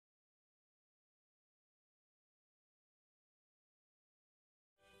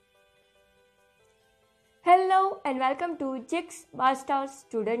Hello and welcome to Jigs Basta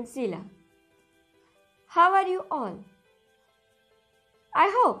Student Zilla. How are you all?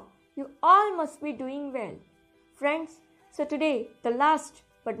 I hope you all must be doing well. Friends, so today the last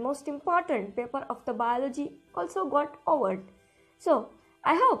but most important paper of the biology also got over. So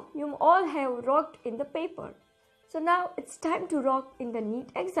I hope you all have rocked in the paper. So now it's time to rock in the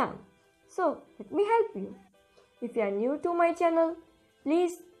NEET exam. So let me help you. If you are new to my channel,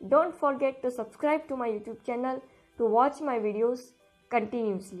 please don't forget to subscribe to my YouTube channel to watch my videos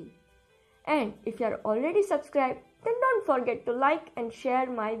continuously. And if you are already subscribed, then don't forget to like and share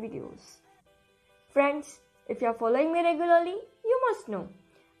my videos. Friends, if you are following me regularly, you must know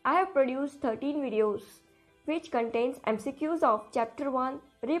I have produced 13 videos which contains MCQs of Chapter 1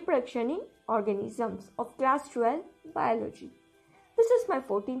 Reproduction in Organisms of Class 12 Biology. This is my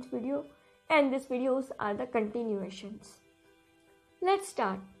 14th video and these videos are the continuations. Let's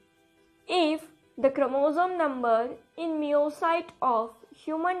start. If the chromosome number in myocyte of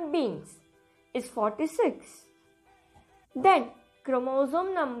human beings is 46, then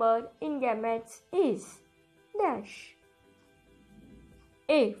chromosome number in gametes is dash.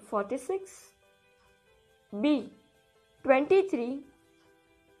 A. 46, B. 23,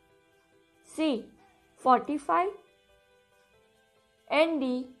 C. 45, and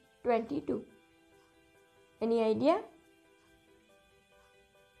D. 22. Any idea?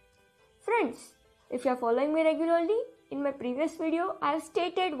 Friends, if you are following me regularly, in my previous video I have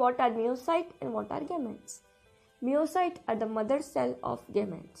stated what are myocytes and what are gametes. Myocytes are the mother cell of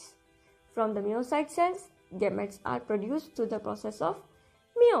gametes. From the myocyte cells, gametes are produced through the process of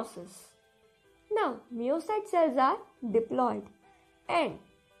meiosis. Now, myocyte cells are diploid and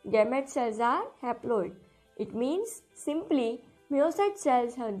gamete cells are haploid. It means simply myocyte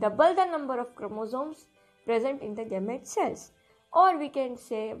cells have double the number of chromosomes present in the gamete cells. Or we can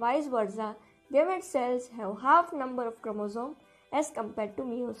say vice versa, gamete cells have half number of chromosomes as compared to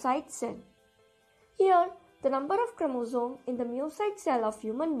myocyte cell. Here, the number of chromosomes in the myocyte cell of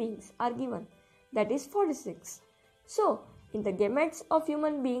human beings are given, that is 46. So, in the gametes of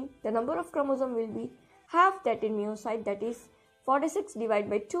human being, the number of chromosomes will be half that in myocyte, that is 46 divided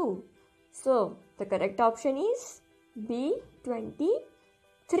by 2. So, the correct option is B,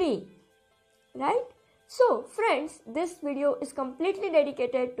 23. Right? So, friends, this video is completely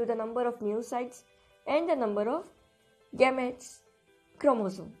dedicated to the number of myocytes and the number of gametes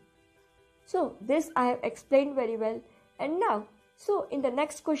chromosome. So, this I have explained very well. And now, so in the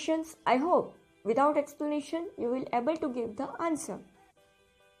next questions, I hope without explanation, you will able to give the answer.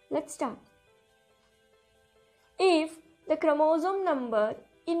 Let's start. If the chromosome number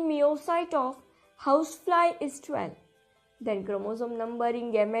in myocyte of housefly is 12, then chromosome number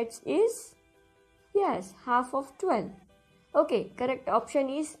in gametes is yes, half of 12. Okay, correct option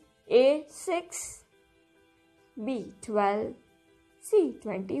is A 6, B 12, C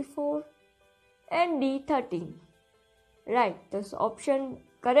 24, and D 13. Right, this option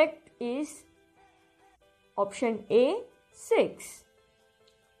correct is option A 6.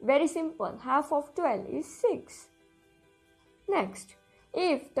 Very simple, half of 12 is 6. Next,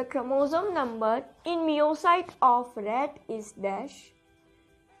 if the chromosome number in myocyte of rat is dash,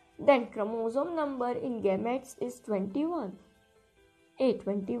 then chromosome number in gametes is 21. A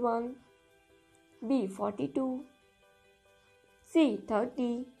 21, B 42, C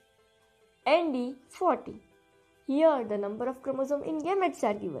 30, and D 40. Here the number of chromosomes in gametes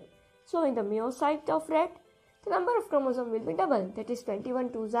are given. So in the myocyte of rat, the number of chromosomes will be double, that is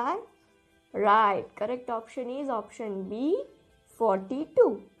 21 twos are right. Correct option is option B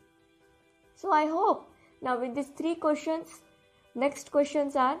 42. So I hope now with these three questions, next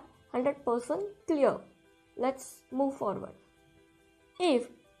questions are 100% clear. Let's move forward. If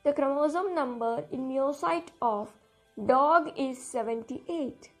the chromosome number in myocyte of dog is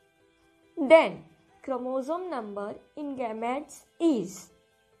 78, then chromosome number in gametes is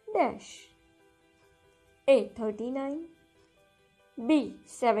dash. A 39, B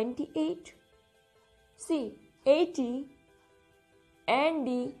 78, C 80, and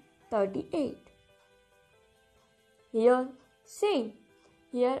D 38. Here same.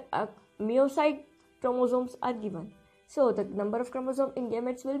 Here myocyte chromosomes are given. So the number of chromosomes in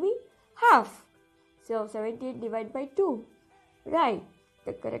gametes will be half. So 78 divided by 2. Right.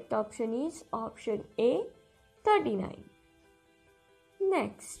 The correct option is option A 39.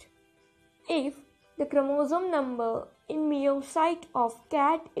 Next, if the chromosome number in myocyte of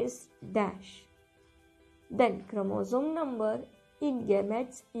cat is dash, then chromosome number in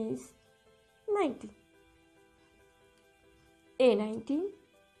gametes is 90. A 19,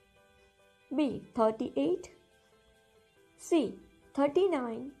 B 38, C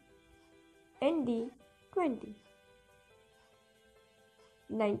 39, and D 20.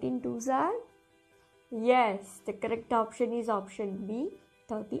 19 twos are? Yes, the correct option is option B,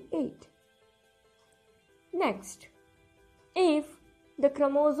 38. Next, if the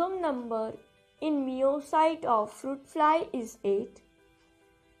chromosome number in meiocyte of fruit fly is 8,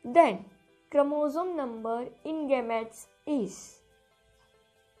 then chromosome number in gametes is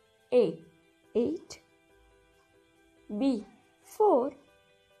A. 8, B. 4,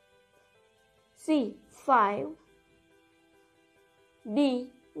 C. 5, D.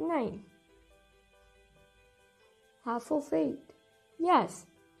 9. Half of 8. Yes,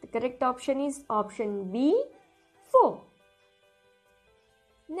 the correct option is option B, 4.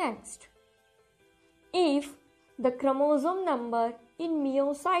 Next, if the chromosome number in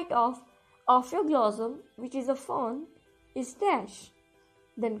meiocyte of ophioglosum, which is a fern, is dash,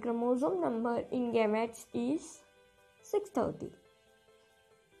 then chromosome number in gametes is 630.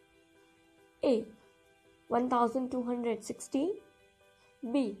 A. 1260,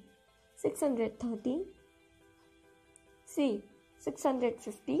 B. 630, C.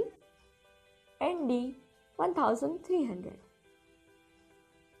 650, and D. 1300.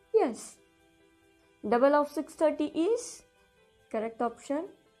 Yes, double of 630 is correct option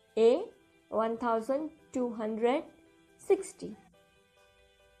A, 1260.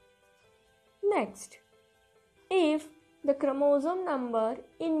 Next, if the chromosome number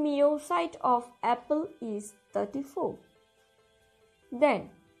in meiocyte of apple is 34, then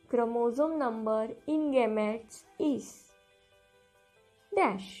chromosome number in gametes is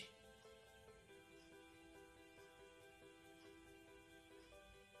dash.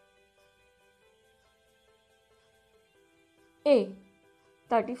 A.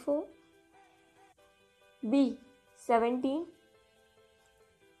 34, B. 17,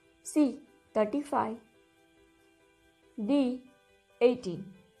 C. 35, D. 18.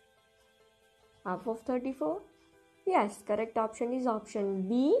 Half of 34? Yes, correct option is option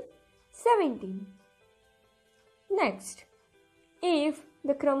B, 17. Next, if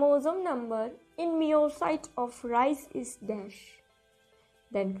the chromosome number in meiocyte of rice is dash,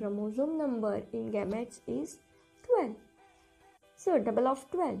 then chromosome number in gametes is 12. So, double of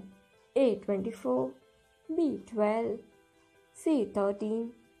 12. A. 24, B. 12, C.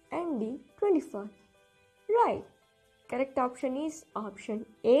 13, and D. 24. Right. Correct option is option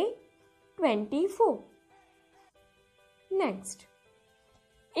A, 24. Next,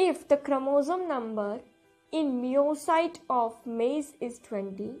 if the chromosome number in meiocyte of maize is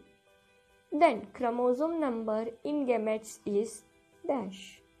 20, then chromosome number in gametes is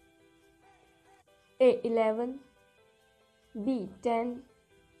dash. A. 11, B. 10,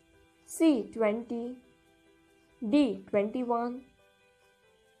 C. 20, D. 21.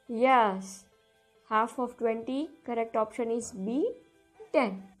 Yes, half of 20, correct option is B,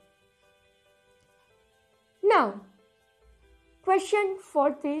 10. Now, question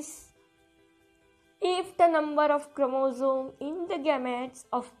for this. If the number of chromosomes in the gametes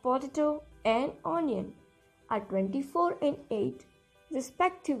of potato and onion are 24 and 8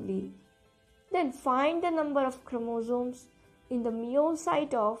 respectively, then find the number of chromosomes in the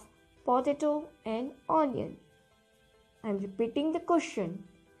meiocyte of potato and onion. I am repeating the question.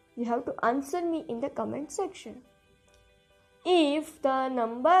 You have to answer me in the comment section. If the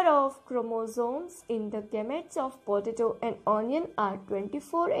number of chromosomes in the gametes of potato and onion are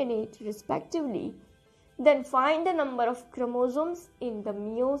 24 and 8 respectively, then find the number of chromosomes in the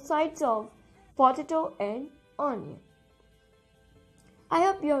meiocytes of potato and onion. I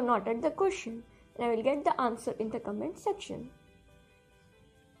hope you have noted the question and I will get the answer in the comment section.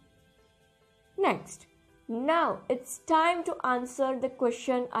 Next, now it's time to answer the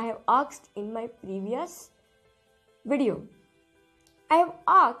question I have asked in my previous video. I have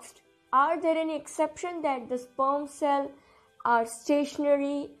asked, are there any exceptions that the sperm cell are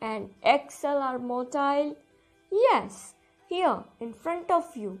stationary and egg cell are motile? Yes, here in front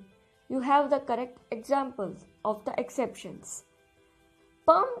of you, you have the correct examples of the exceptions.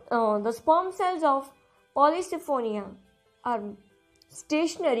 The sperm cells of Polysiphonia are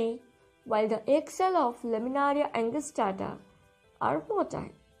stationary while the egg cell of Laminaria angustata are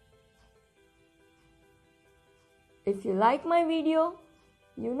motile. If you like my video,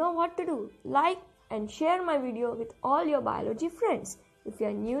 you know what to do. Like and share my video with all your biology friends. If you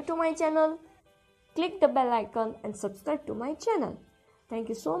are new to my channel, click the bell icon and subscribe to my channel. Thank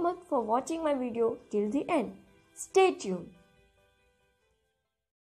you so much for watching my video till the end. Stay tuned.